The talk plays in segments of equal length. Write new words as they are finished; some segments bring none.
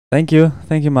Thank you,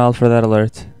 Mild, for that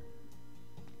alert.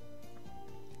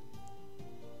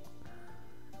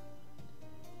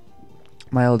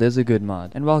 Mild is a good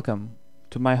mod, and welcome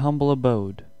to my humble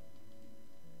abode.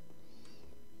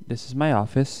 This is my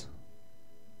office,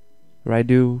 where I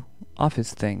do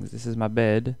office things. This is my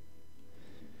bed.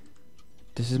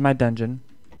 This is my dungeon.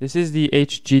 This is the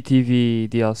HGTV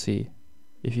DLC,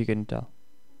 if you couldn't tell.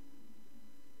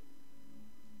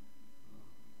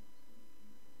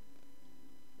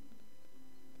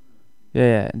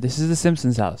 Yeah, this is the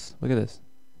Simpsons house. Look at this.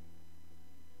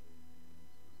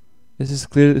 This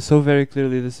is so very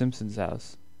clearly the Simpsons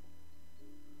house.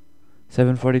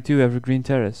 742 Evergreen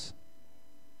Terrace.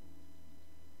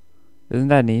 Isn't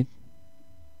that neat?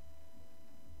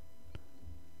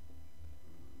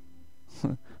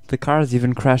 The cars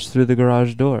even crashed through the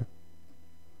garage door.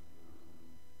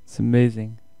 It's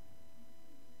amazing.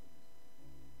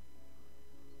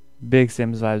 Big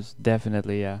Sims vibes,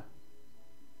 definitely, yeah.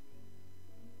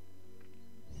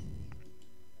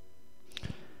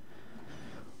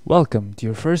 Welcome to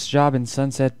your first job in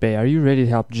Sunset Bay. Are you ready to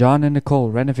help John and Nicole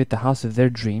renovate the house of their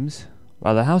dreams?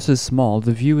 While the house is small,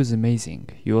 the view is amazing.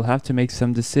 You will have to make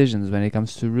some decisions when it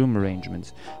comes to room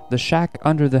arrangements. The shack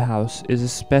under the house is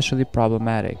especially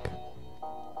problematic.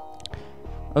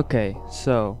 Okay,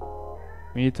 so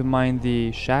we need to mind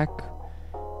the shack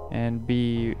and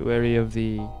be wary of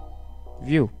the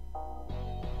view.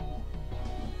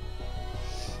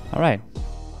 Alright.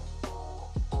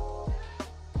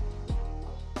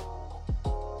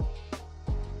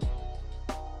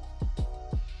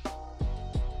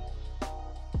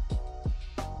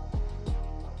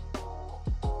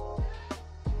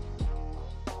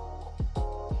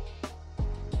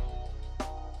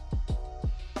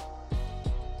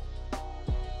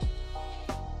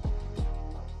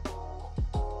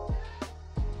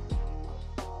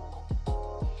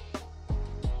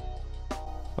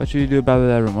 What should you do about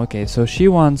that room? Okay, so she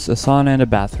wants a sauna and a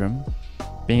bathroom.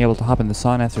 Being able to hop in the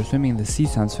sauna after swimming in the sea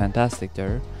sounds fantastic to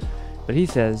her. But he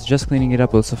says just cleaning it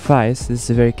up will suffice. This is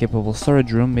a very capable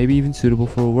storage room, maybe even suitable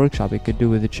for a workshop. It could do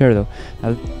with a chair though.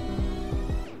 Now,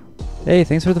 hey,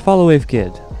 thanks for the follow, Wave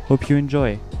Kid. Hope you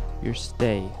enjoy your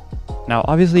stay. Now,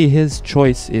 obviously his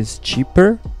choice is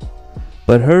cheaper,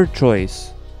 but her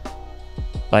choice,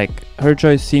 her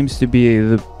choice seems to be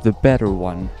the better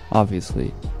one,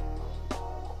 obviously.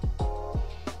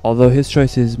 Although his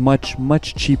choice is much,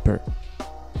 much cheaper.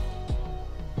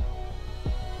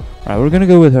 Alright, we're gonna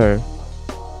go with her.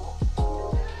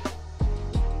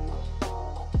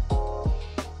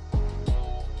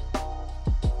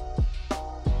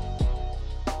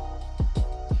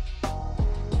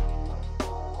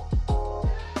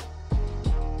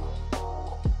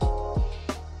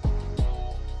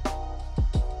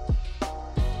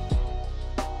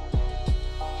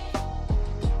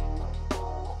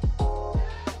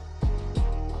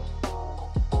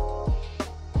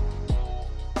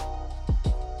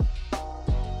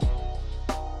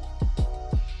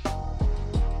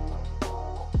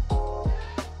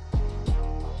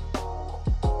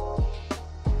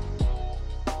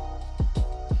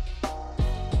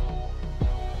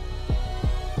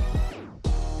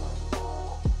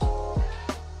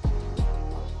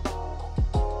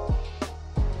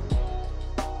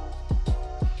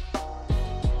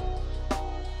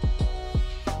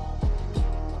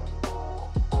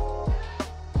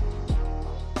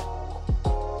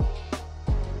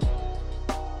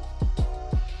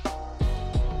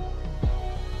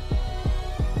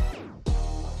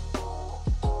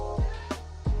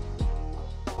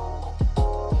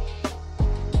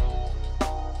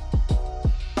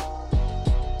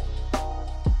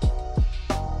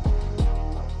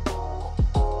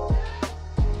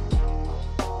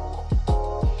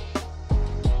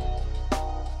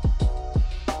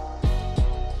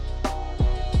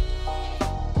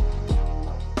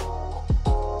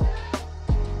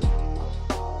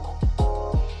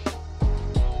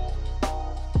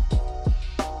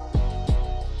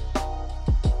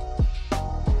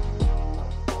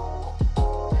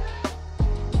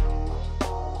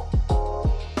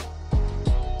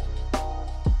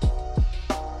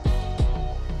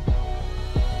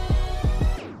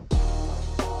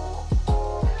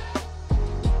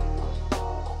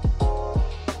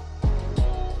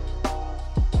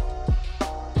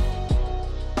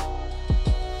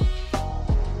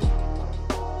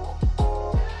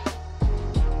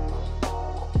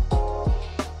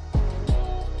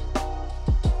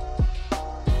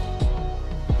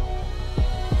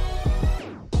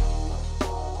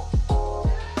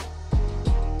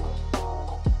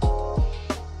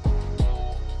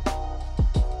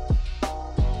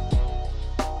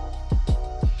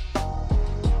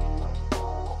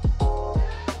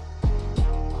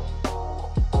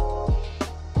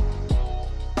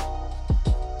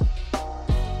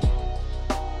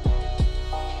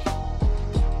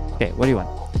 What do you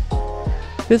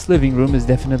want? This living room is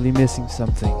definitely missing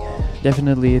something.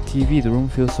 Definitely a TV. The room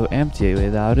feels so empty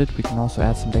without it. We can also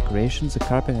add some decorations, a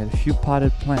carpet, and a few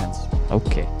potted plants.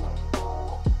 Okay.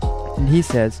 And he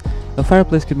says, a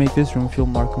fireplace could make this room feel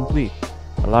more complete.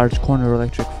 A large corner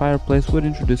electric fireplace would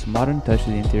introduce a modern touch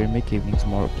to the interior and make evenings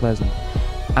more pleasant.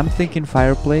 I'm thinking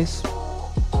fireplace.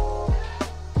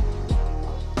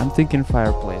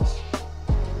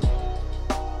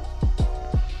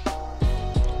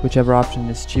 Whichever option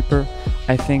is cheaper.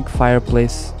 I think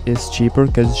fireplace is cheaper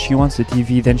because she wants the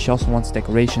TV, then she also wants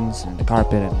decorations and the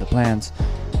carpet and the plants.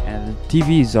 And the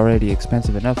TV is already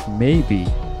expensive enough. Maybe,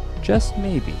 just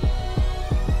maybe,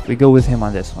 we go with him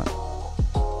on this one.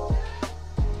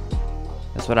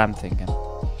 That's what I'm thinking.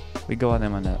 We go with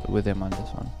him on this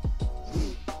one.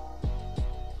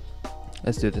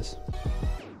 Let's do this.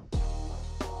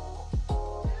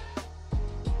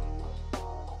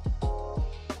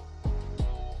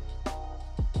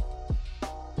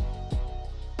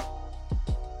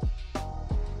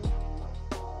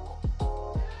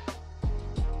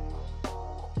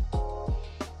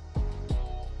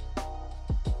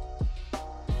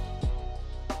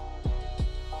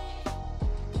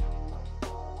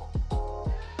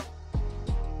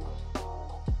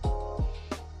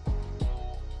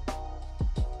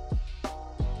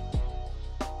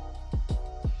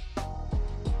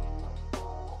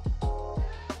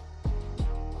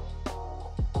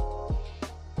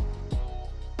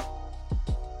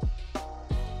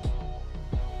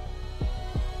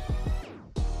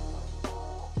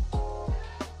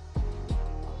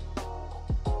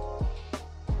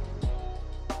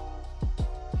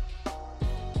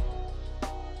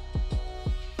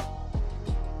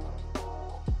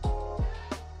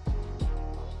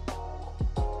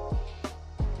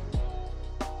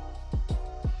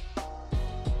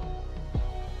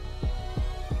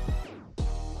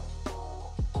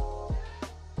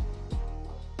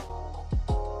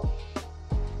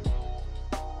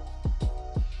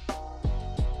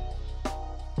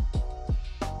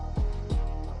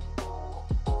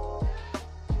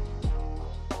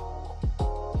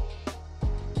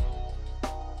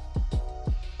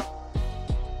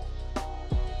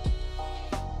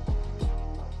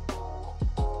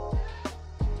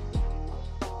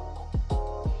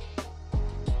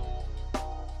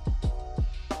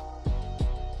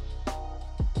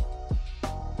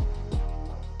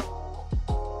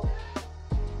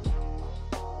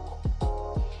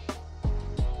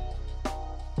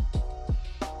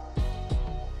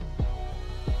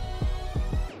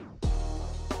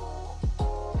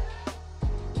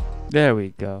 There we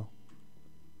go.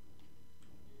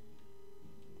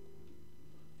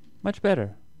 Much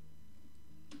better.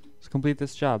 Let's complete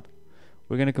this job.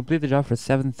 We're gonna complete the job for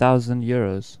 7,000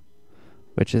 euros,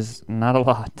 which is not a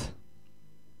lot.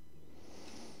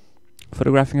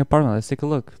 Photographing apartment. Let's take a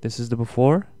look. This is the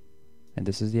before, and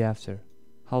this is the after.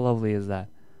 How lovely is that?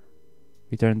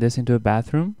 We turned this into a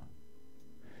bathroom,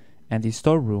 and the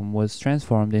storeroom was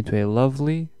transformed into a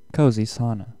lovely, cozy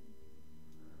sauna.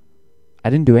 I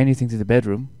didn't do anything to the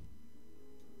bedroom.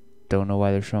 Don't know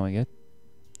why they're showing it.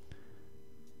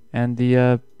 And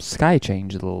the sky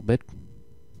changed a little bit.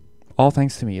 All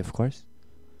thanks to me, of course.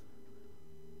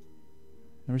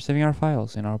 And we're saving our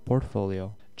files in our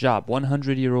portfolio. Job,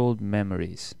 100-year-old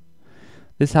memories.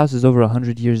 This house is over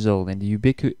 100 years old, and the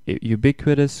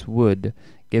ubiquitous wood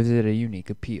gives it a unique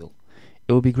appeal.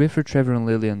 It will be great for Trevor and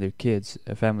Lily and their kids,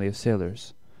 a family of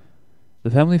sailors.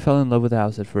 The family fell in love with the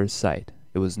house at first sight.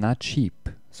 It was not cheap,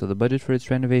 so the budget for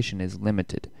its renovation is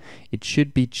limited. It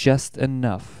should be just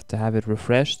enough to have it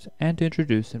refreshed and to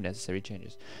introduce some necessary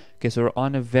changes. Okay, so we're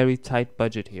on a very tight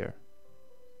budget here.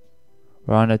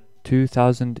 We're on a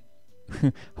 2,000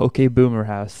 okay boomer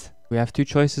house. We have two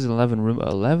choices, 11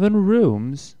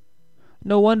 rooms?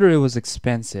 No wonder it was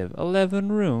expensive. 11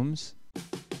 rooms?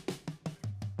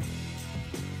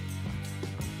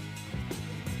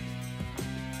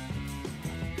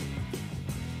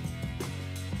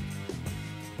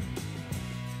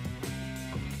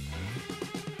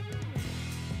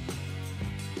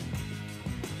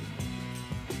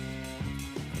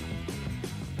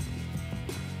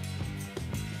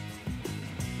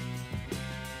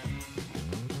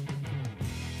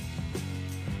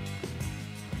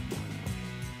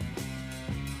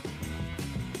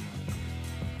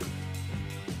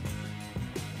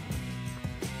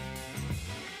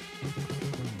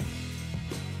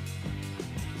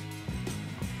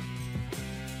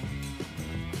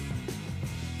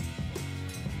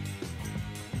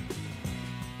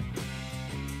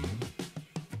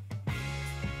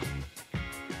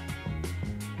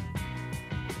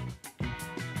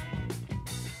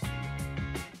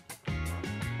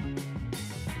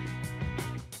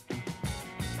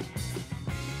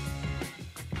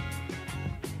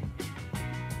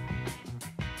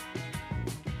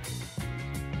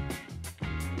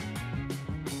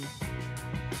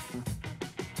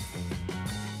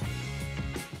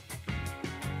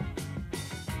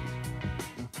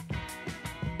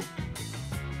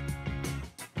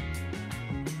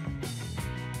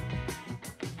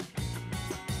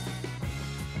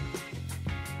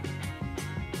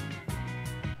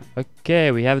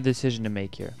 Okay, we have a decision to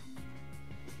make here.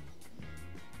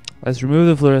 Let's remove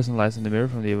the fluorescent lights in the mirror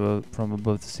from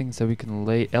above the sink so we can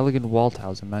lay elegant wall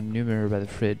tiles and mount a new mirror by the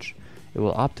fridge. It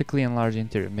will optically enlarge the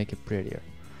interior and make it prettier.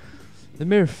 The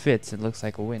mirror fits and looks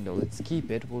like a window. Let's keep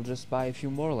it. We'll just buy a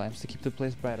few more lamps to keep the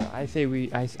place brighter. I say we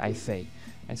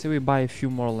buy a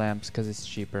few more lamps because it's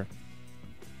cheaper.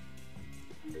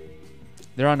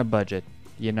 They're on a budget,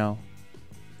 you know,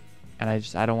 and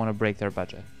I don't want to break their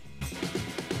budget.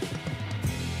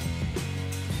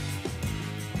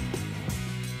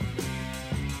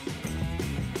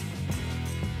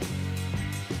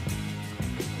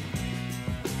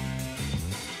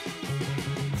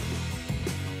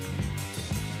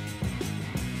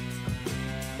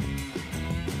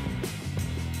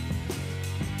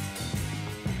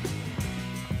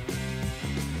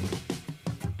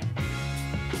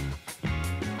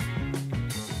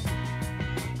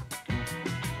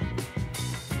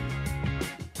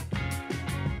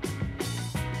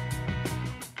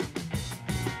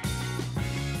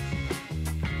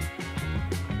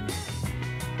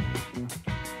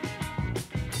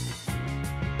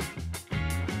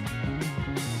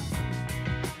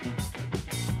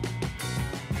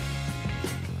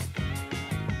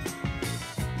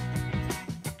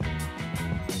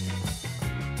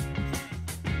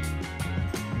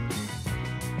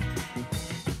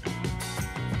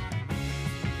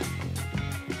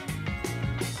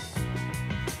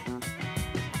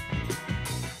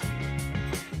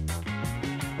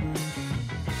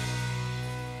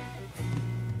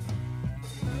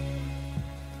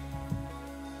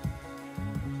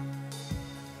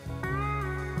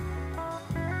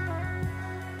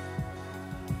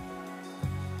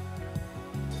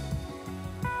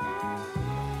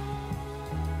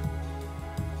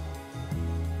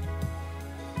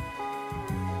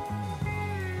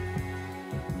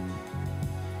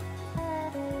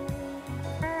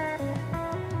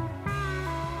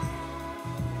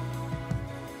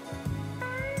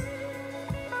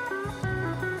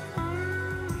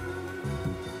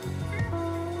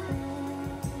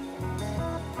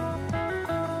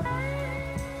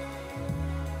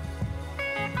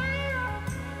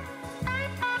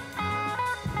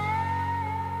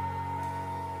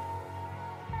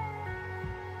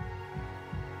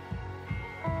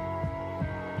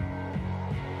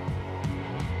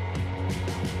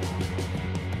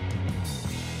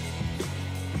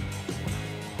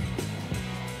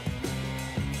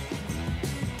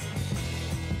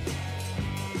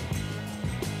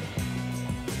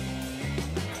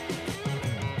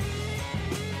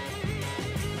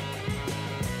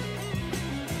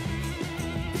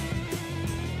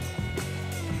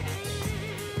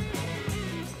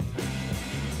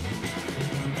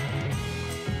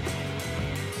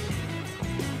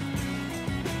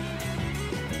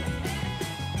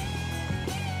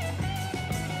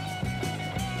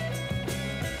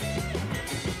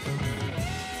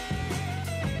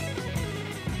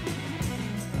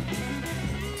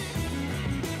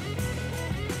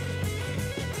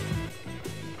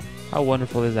 How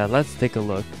wonderful is that? Let's take a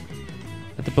look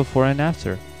at the before and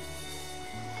after.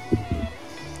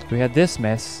 We had this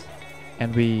mess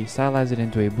and we stylized it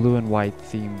into a blue and white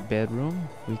themed bedroom.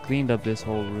 We cleaned up this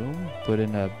whole room, put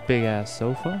in a big ass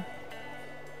sofa.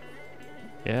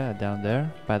 Yeah, down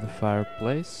there by the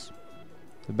fireplace.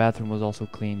 The bathroom was also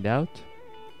cleaned out.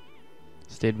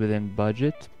 Stayed within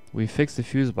budget. We fixed the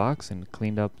fuse box and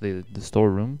cleaned up the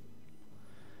storeroom.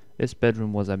 This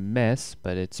bedroom was a mess,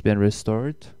 but it's been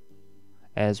restored,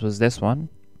 as was this one.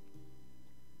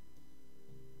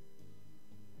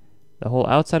 The whole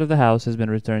outside of the house has been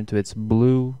returned to its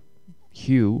blue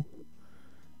hue,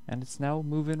 and it's now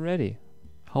move-in ready.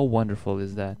 How wonderful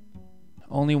is that?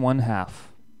 Only one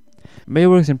half. May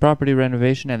works in property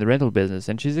renovation and the rental business,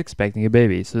 and she's expecting a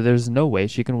baby, so there's no way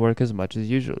she can work as much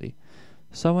as usually.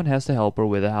 Someone has to help her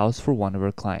with a house for one of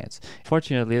her clients.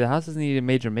 Fortunately, the house doesn't need a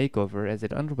major makeover as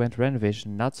it underwent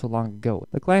renovation not so long ago.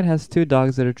 The client has 2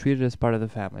 dogs that are treated as part of the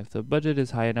family. If the budget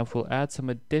is high enough, we'll add some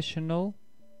additional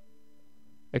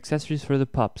accessories for the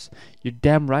pups. You're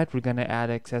damn right we're gonna add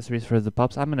accessories for the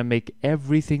pups. I'm gonna make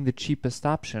everything the cheapest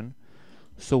option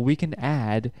so we can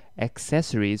add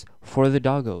accessories for the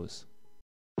doggos.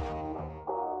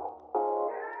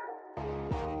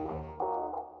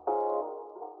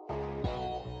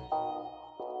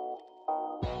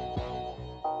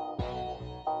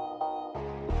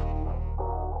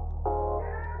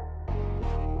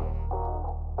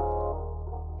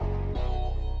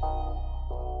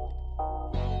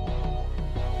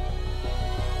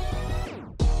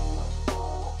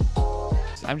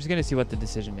 I'm just gonna see what the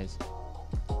decision is.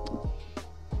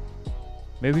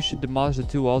 Maybe we should demolish the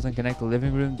 2 walls and connect the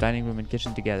living room, dining room, and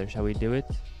kitchen together. Shall we do it?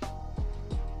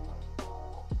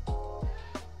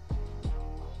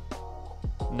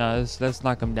 No, let's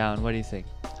knock them down. What do you think?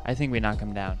 I think we knock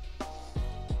them down.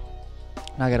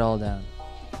 Knock it all down.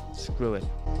 Screw it.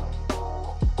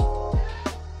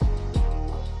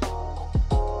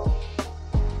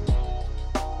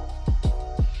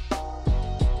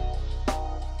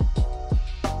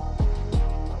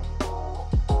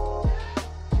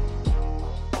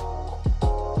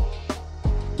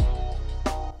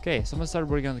 Okay, someone started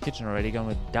working on the kitchen already, going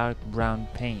with dark brown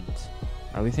paint.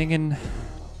 Are we thinking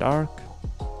dark?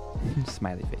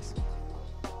 Smiley face.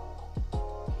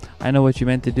 I know what you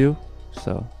meant to do,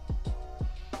 so.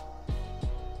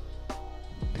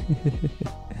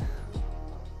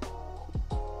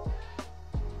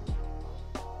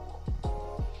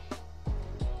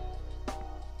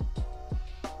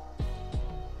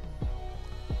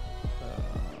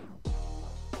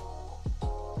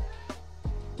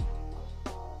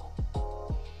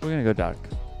 We're gonna go dark.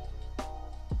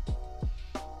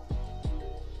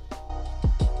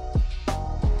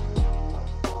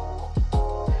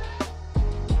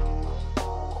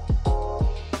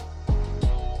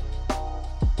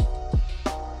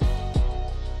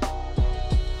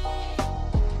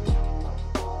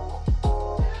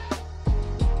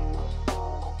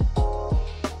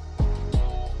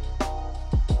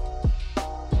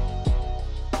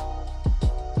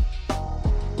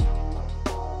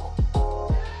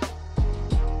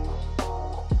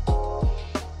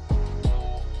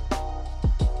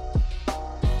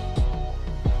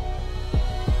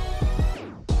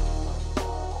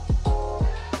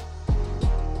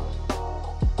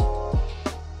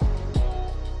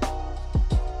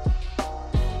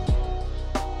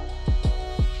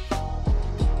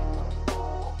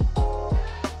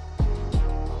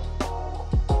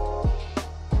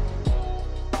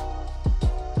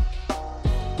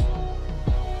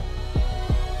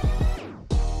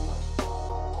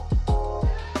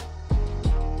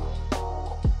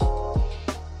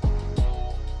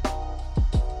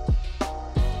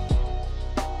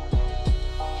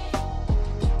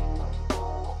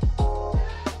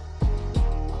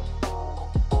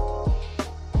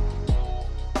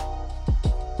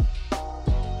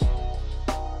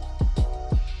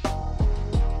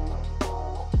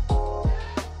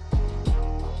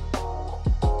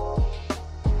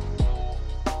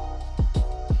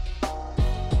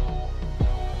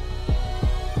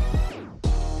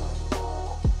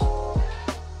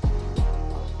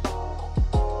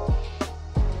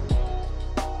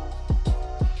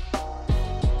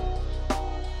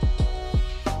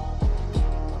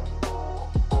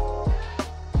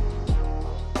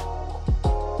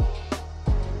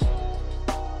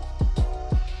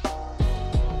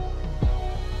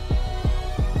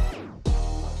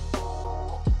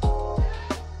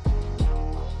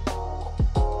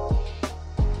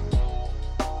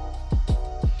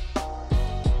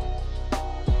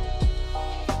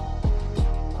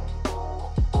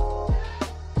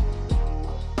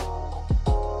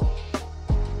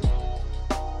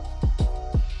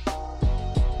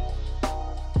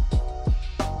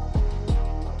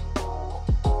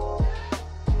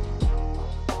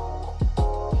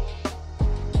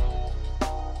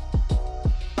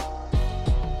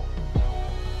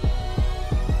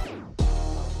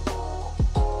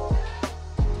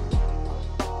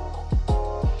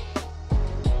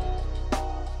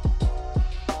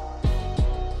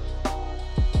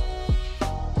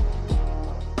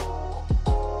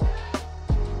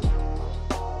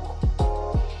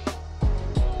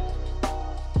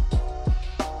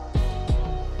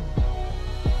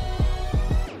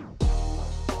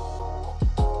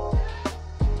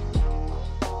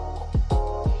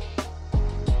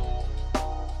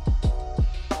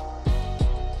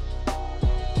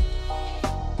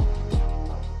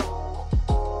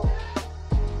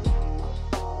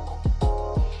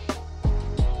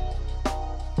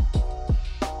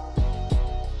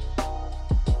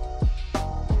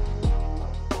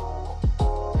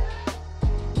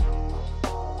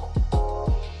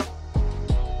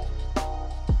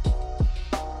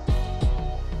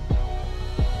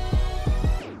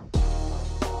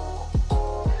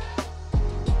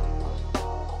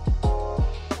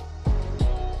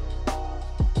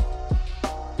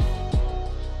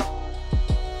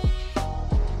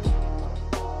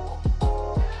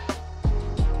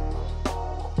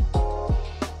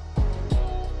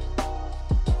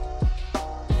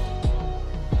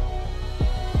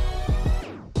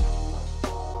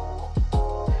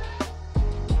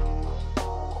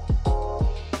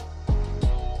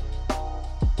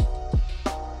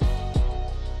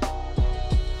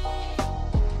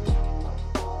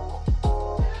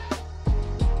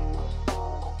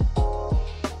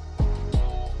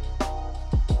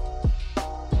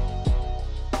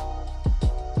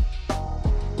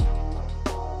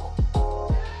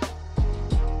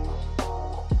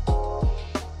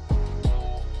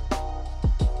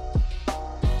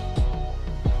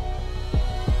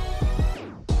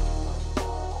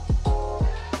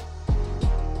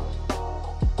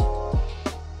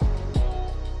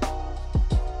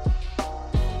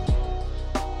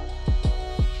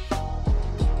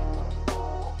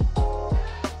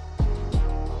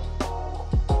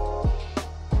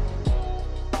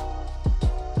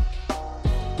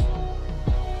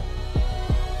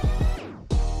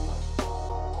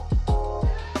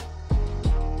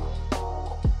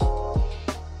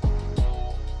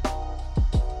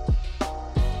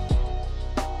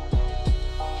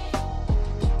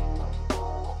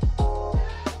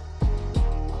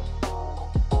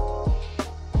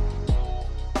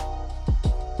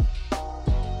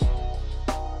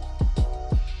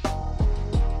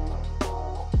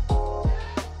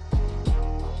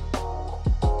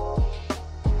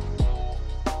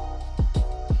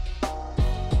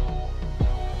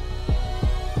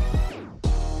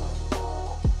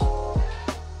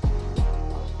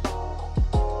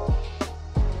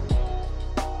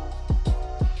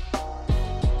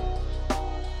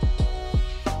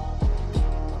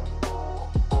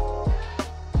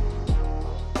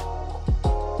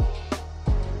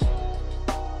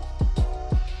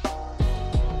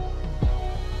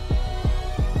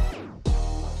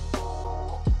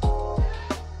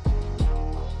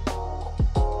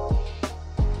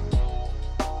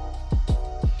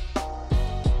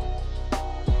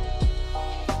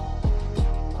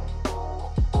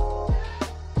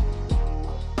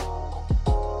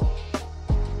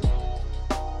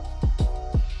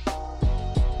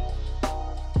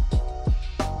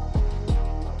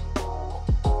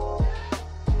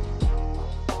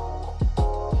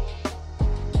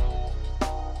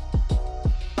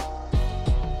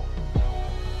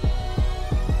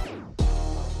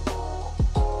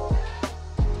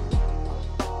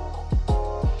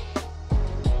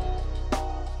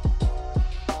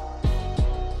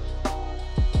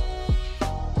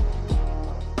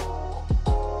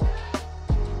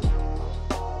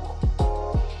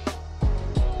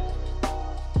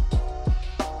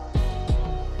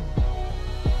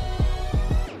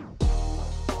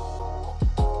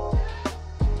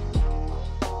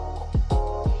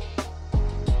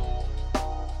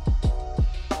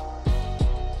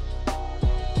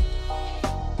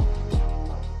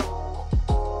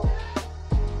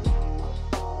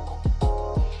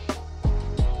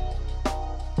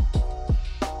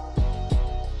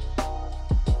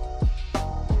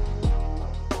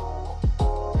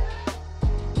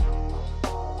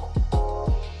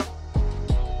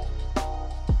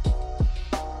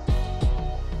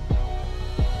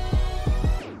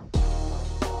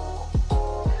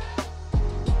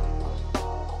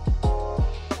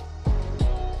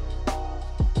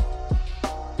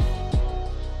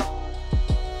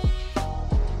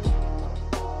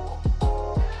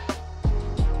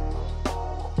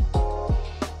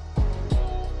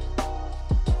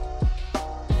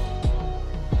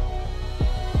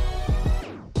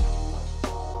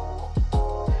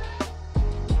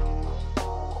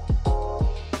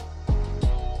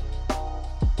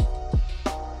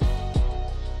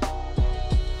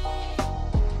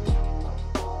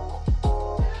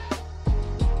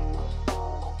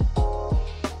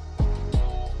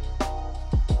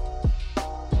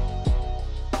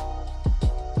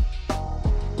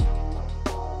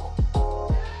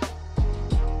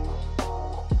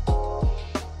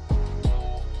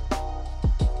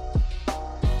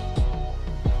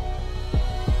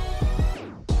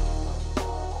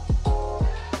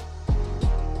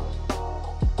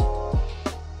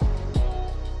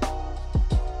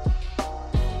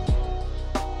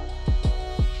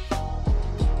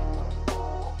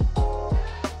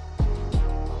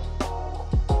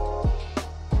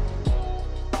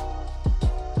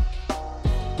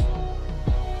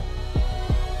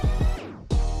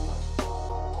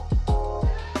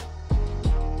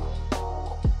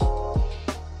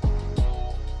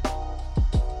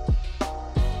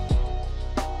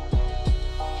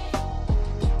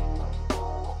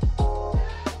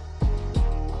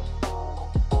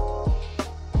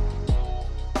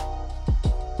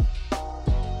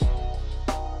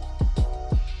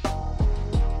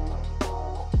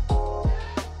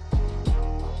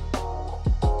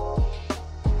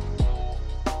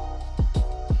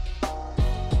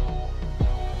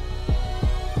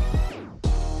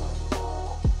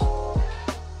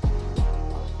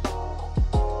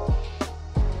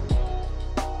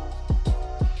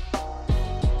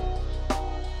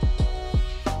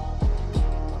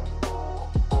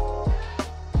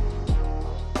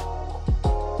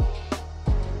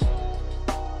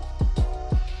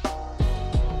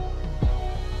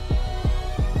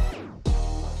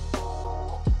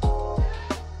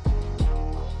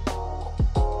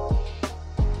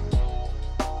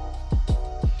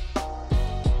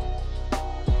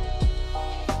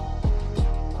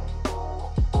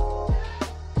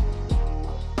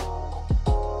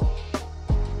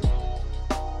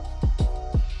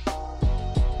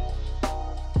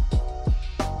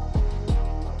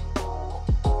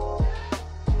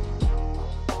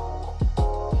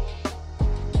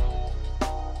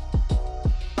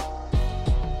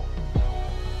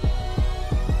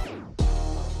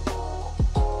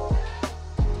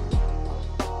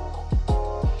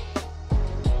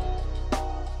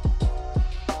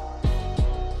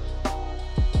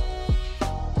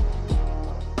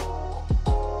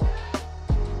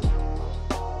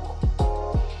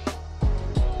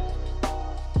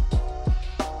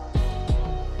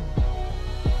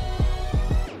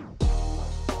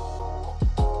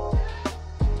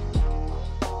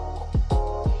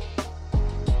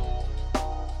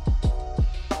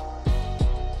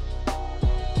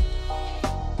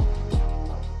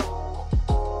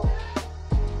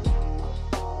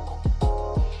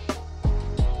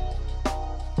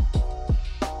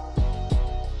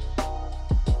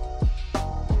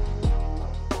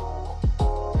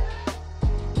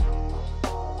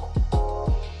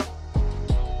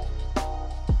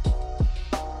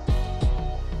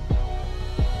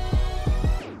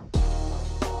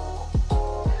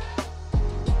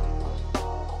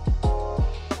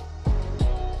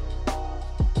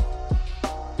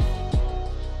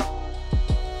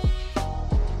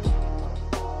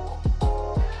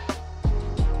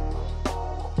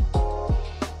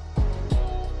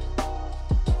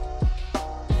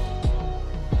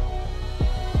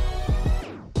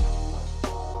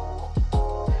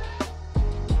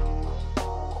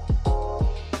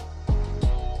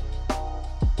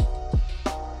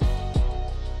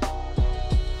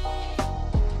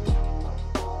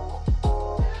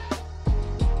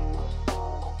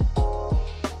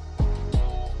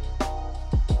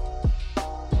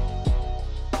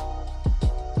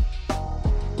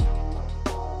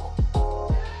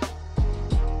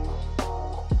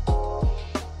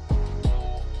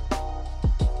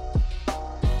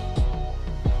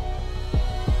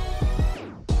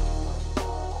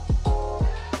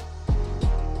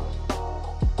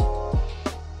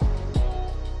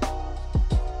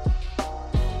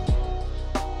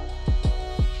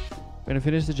 gonna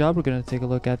finish the job. We're gonna take a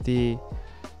look at the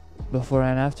before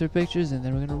and after pictures, and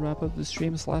then we're gonna wrap up the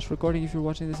stream / recording if you're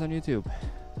watching this on YouTube.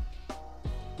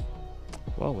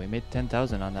 Whoa, we made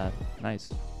 10,000 on that.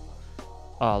 Nice.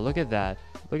 Oh, look at that.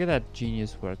 Look at that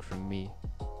genius work from me.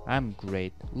 I'm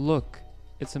great. Look,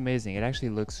 it's amazing. It actually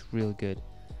looks real good.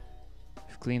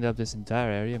 We've cleaned up this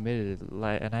entire area, made it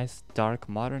a nice dark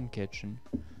modern kitchen.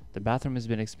 The bathroom has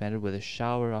been expanded with a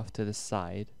shower off to the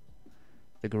side.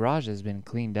 The garage has been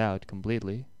cleaned out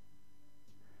completely.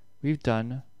 We've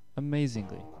done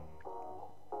amazingly.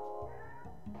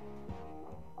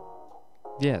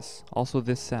 Yes, also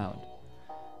this sound.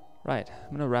 Right,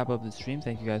 I'm gonna wrap up the stream.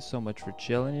 Thank you guys so much for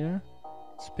chilling here.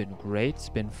 It's been great, it's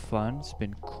been fun, it's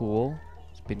been cool,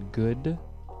 it's been good.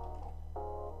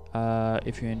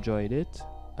 If you enjoyed it,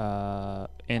 on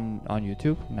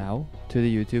YouTube now, to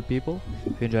the YouTube people,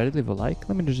 if you enjoyed it, leave a like.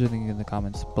 Let me know something in the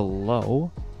comments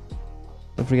below.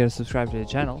 Don't forget to subscribe to the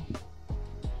channel.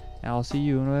 And I'll see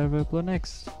you in whatever I upload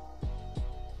next.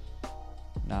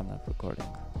 No, I'm not recording.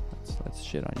 Let's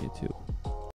shit on YouTube.